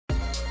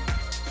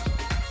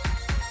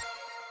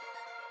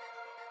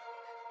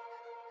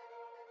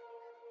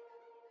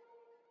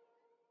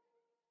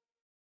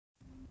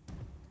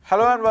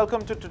Hello and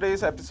welcome to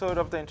today's episode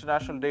of the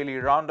International Daily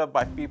Roundup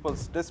by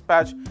People's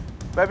Dispatch,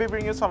 where we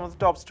bring you some of the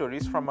top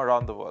stories from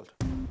around the world.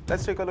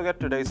 Let's take a look at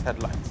today's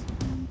headlines.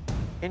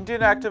 Indian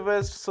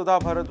activist Sudha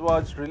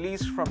Bharadwaj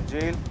released from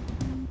jail.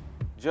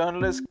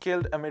 Journalist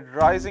killed amid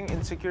rising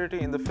insecurity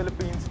in the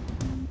Philippines.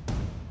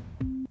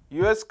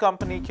 US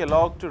company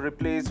Kellogg to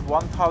replace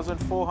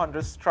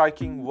 1,400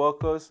 striking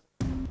workers.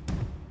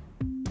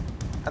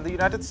 And the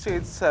United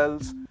States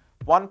sells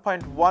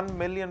 1.1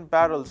 million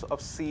barrels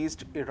of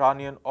seized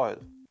Iranian oil.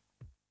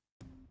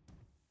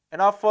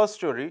 In our first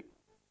story,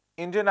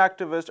 Indian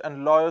activist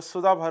and lawyer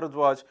Sudha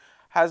Bharadwaj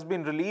has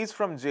been released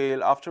from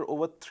jail after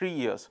over 3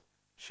 years.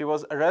 She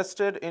was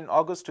arrested in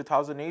August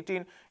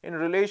 2018 in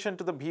relation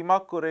to the Bhima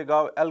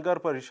Koregaon Elgar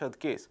Parishad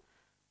case.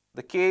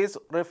 The case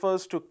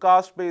refers to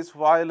caste-based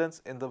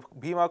violence in the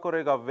Bhima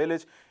Koregaon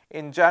village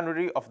in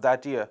January of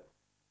that year.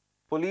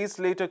 Police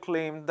later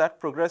claimed that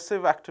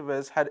progressive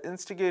activists had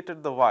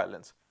instigated the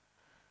violence.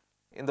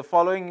 In the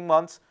following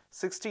months,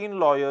 16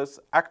 lawyers,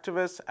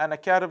 activists, and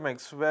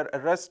academics were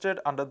arrested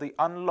under the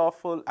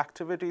Unlawful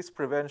Activities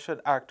Prevention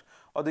Act,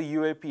 or the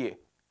UAPA.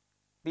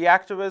 The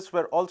activists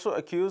were also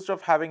accused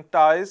of having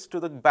ties to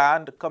the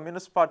banned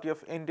Communist Party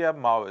of India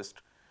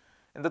Maoist.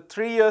 In the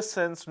 3 years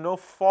since, no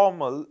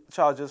formal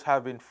charges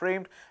have been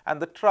framed, and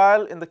the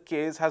trial in the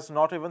case has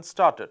not even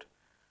started.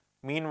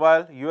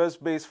 Meanwhile,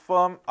 US-based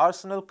firm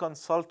Arsenal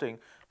Consulting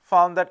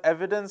found that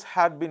evidence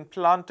had been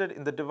planted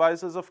in the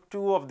devices of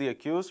two of the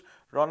accused,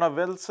 Rona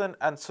Wilson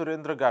and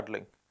Surendra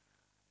Gadling.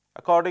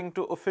 According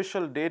to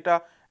official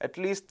data, at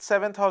least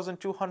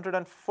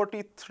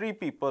 7,243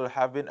 people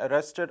have been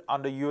arrested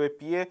under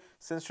UAPA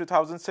since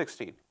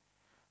 2016.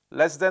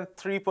 Less than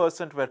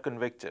 3% were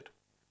convicted.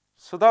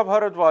 Sudha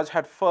Bharadwaj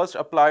had first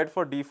applied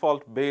for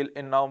default bail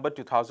in November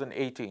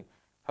 2018.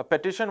 Her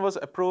petition was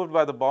approved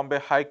by the Bombay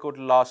High Court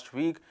last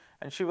week,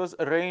 and she was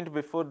arraigned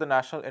before the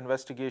National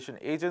Investigation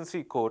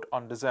Agency Court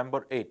on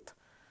December 8th.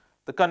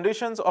 The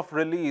conditions of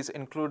release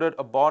included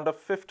a bond of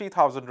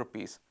 50,000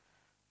 rupees.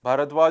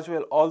 Bharadwaj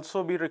will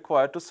also be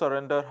required to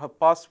surrender her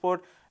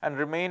passport and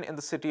remain in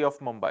the city of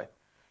Mumbai.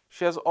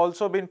 She has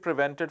also been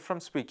prevented from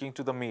speaking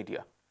to the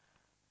media.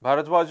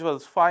 Bharadwaj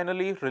was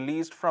finally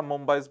released from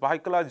Mumbai's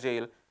Bhaikala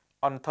jail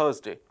on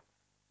Thursday.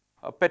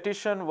 Her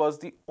petition was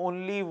the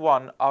only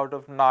one out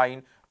of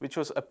 9 which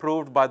was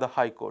approved by the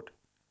High Court.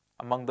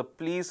 Among the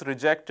pleas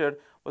rejected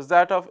was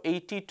that of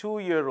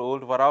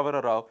 82-year-old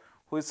Varavara Rao,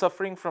 who is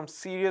suffering from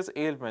serious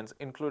ailments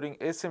including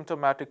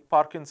asymptomatic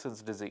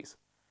Parkinson's disease.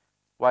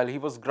 While he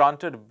was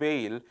granted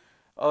bail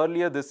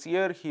earlier this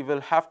year, he will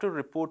have to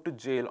report to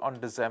jail on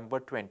December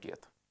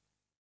 20th.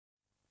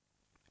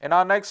 In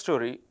our next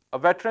story, a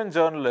veteran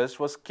journalist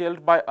was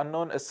killed by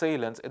unknown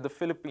assailants in the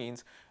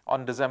Philippines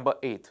on December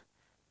 8th.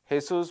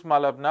 Jesus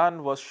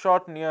Malabanan was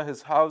shot near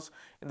his house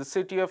in the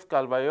city of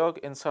Kellogg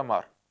in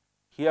Samar.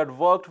 He had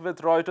worked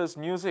with Reuters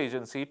news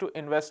agency to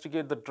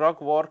investigate the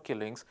drug war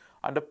killings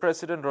under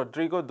President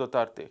Rodrigo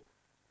Duterte.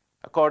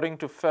 According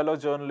to fellow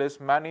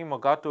journalist Manny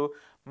Mogato,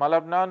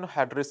 Malabanan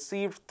had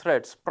received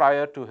threats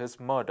prior to his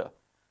murder.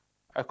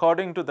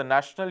 According to the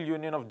National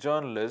Union of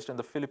Journalists in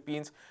the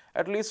Philippines,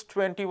 at least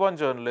 21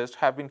 journalists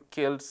have been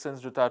killed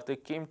since Duterte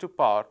came to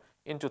power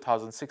in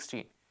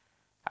 2016.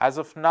 As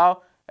of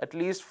now, at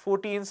least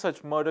 14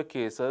 such murder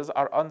cases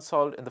are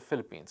unsolved in the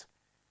Philippines.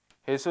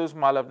 Jesus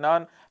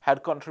Malabanan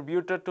had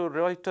contributed to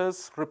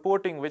Reuters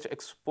reporting which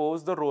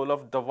exposed the role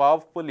of Davao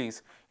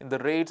police in the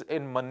raids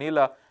in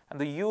Manila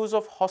and the use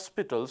of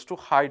hospitals to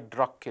hide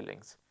drug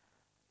killings.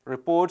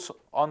 Reports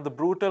on the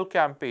brutal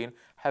campaign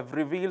have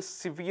revealed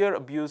severe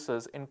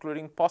abuses,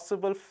 including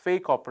possible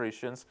fake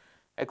operations,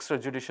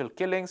 extrajudicial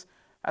killings,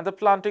 and the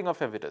planting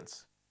of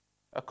evidence.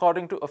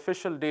 According to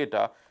official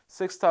data,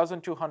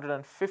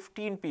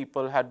 6,215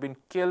 people had been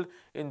killed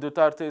in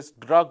Duterte's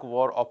drug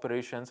war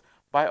operations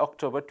by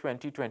October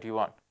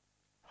 2021.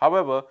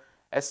 However,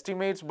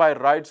 estimates by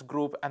rights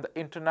group and the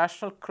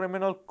International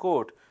Criminal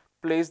Court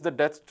place the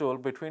death toll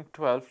between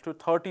 12 to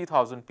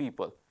 30,000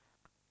 people.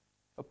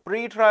 A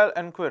pre-trial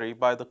inquiry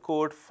by the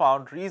court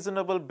found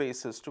reasonable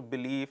basis to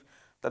believe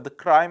that the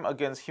crime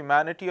against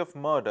humanity of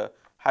murder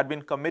had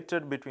been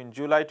committed between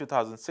July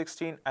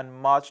 2016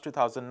 and March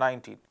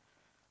 2019.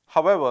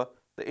 However,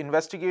 the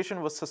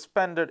investigation was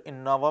suspended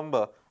in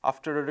November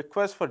after a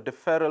request for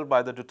deferral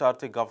by the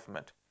Duterte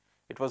government.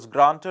 It was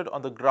granted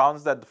on the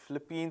grounds that the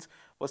Philippines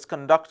was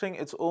conducting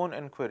its own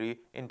inquiry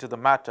into the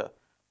matter.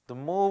 The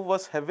move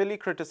was heavily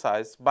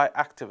criticized by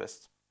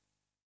activists.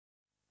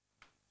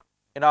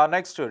 In our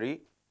next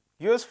story,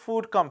 US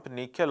food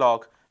company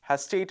Kellogg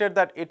has stated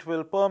that it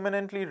will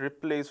permanently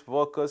replace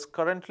workers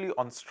currently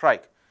on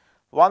strike.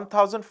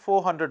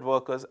 1,400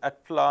 workers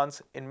at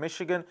plants in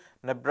Michigan,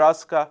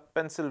 Nebraska,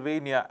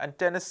 Pennsylvania, and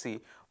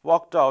Tennessee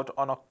walked out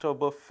on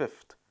October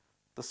 5th.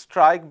 The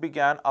strike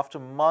began after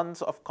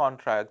months of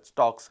contract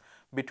talks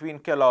between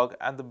Kellogg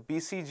and the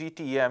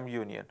BCGTM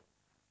union.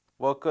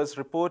 Workers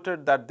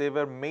reported that they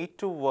were made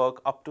to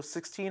work up to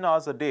 16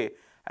 hours a day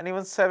and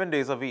even 7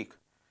 days a week.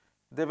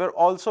 They were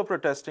also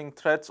protesting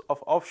threats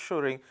of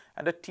offshoring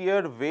and a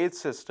tiered wage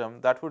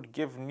system that would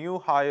give new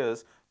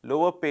hires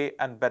lower pay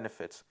and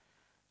benefits.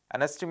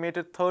 An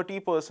estimated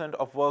 30%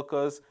 of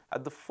workers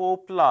at the 4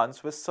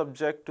 plants were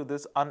subject to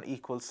this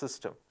unequal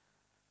system.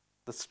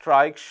 The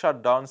strike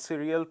shut down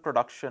cereal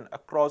production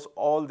across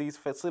all these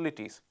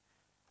facilities.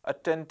 A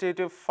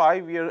tentative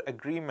 5-year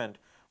agreement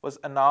was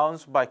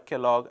announced by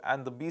Kellogg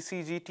and the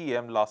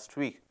BCGTM last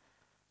week.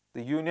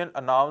 The union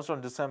announced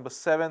on December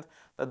 7th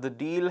that the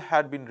deal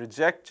had been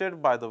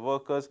rejected by the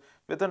workers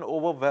with an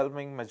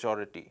overwhelming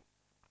majority.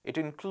 It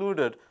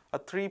included a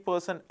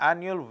 3%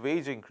 annual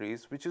wage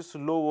increase, which is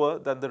lower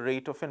than the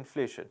rate of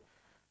inflation.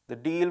 The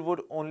deal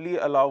would only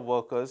allow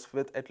workers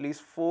with at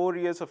least 4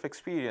 years of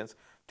experience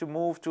to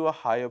move to a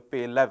higher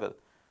pay level.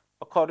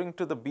 According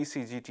to the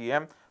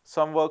BCGTM,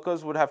 some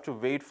workers would have to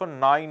wait for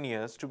 9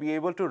 years to be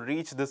able to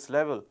reach this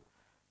level.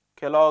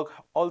 Kellogg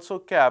also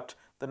capped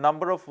the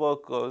number of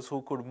workers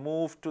who could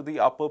move to the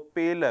upper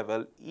pay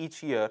level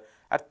each year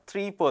at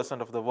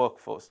 3% of the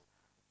workforce.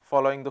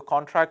 Following the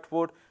contract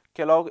vote,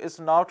 Kellogg is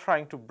now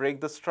trying to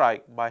break the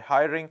strike by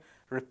hiring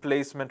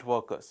replacement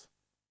workers.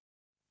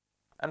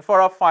 And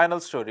for our final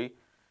story,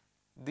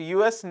 the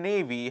US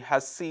Navy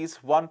has seized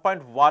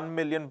 1.1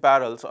 million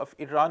barrels of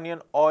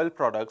Iranian oil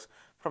products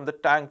from the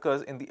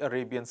tankers in the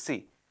Arabian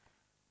Sea.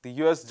 The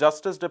US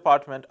Justice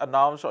Department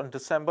announced on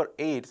December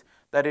 8th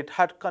that it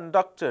had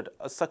conducted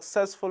a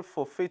successful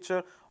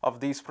forfeiture of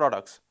these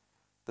products.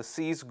 The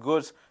seized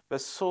goods were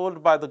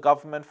sold by the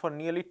government for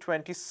nearly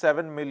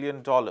 $27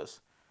 million.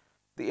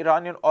 The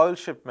Iranian oil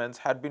shipments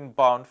had been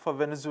bound for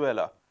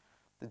Venezuela.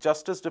 The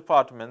Justice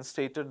Department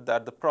stated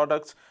that the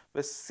products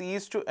were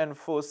seized to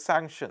enforce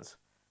sanctions.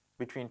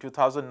 Between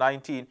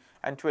 2019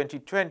 and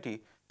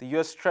 2020, the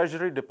US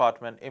Treasury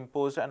Department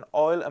imposed an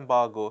oil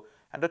embargo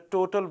and a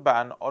total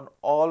ban on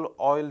all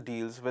oil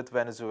deals with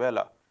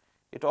Venezuela.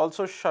 It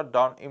also shut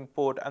down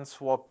import and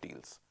swap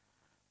deals.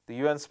 The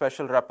UN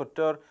Special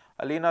Rapporteur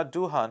Alina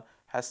Duhan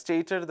has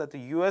stated that the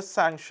US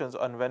sanctions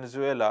on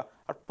Venezuela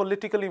are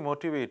politically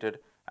motivated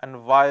and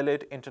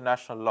violate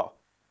international law.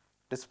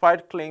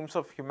 Despite claims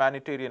of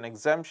humanitarian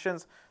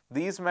exemptions,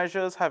 these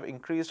measures have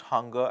increased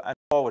hunger and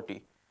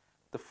poverty.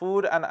 The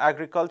Food and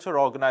Agriculture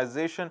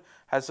Organization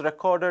has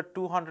recorded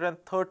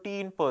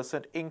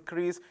 213%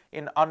 increase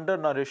in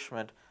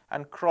undernourishment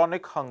and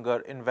chronic hunger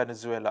in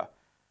Venezuela.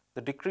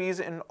 The decrease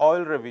in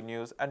oil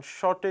revenues and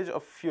shortage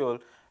of fuel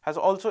has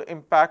also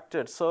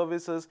impacted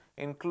services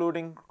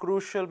including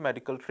crucial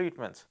medical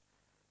treatments.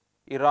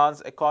 Iran's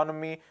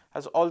economy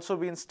has also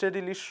been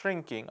steadily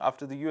shrinking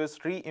after the US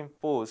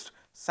reimposed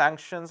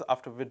sanctions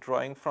after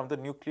withdrawing from the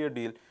nuclear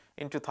deal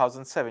in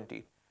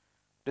 2017.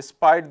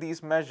 Despite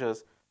these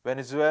measures,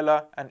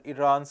 Venezuela and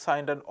Iran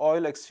signed an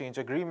oil exchange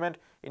agreement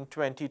in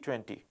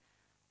 2020.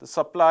 The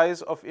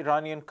supplies of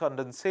Iranian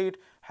condensate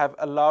have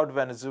allowed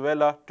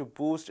Venezuela to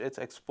boost its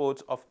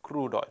exports of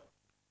crude oil.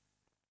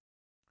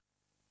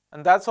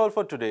 And that's all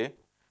for today.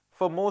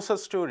 For more such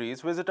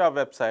stories, visit our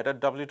website at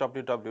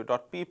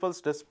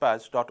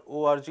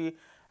www.peoplesdispatch.org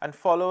and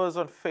follow us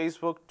on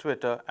Facebook,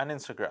 Twitter, and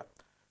Instagram.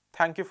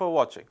 Thank you for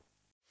watching.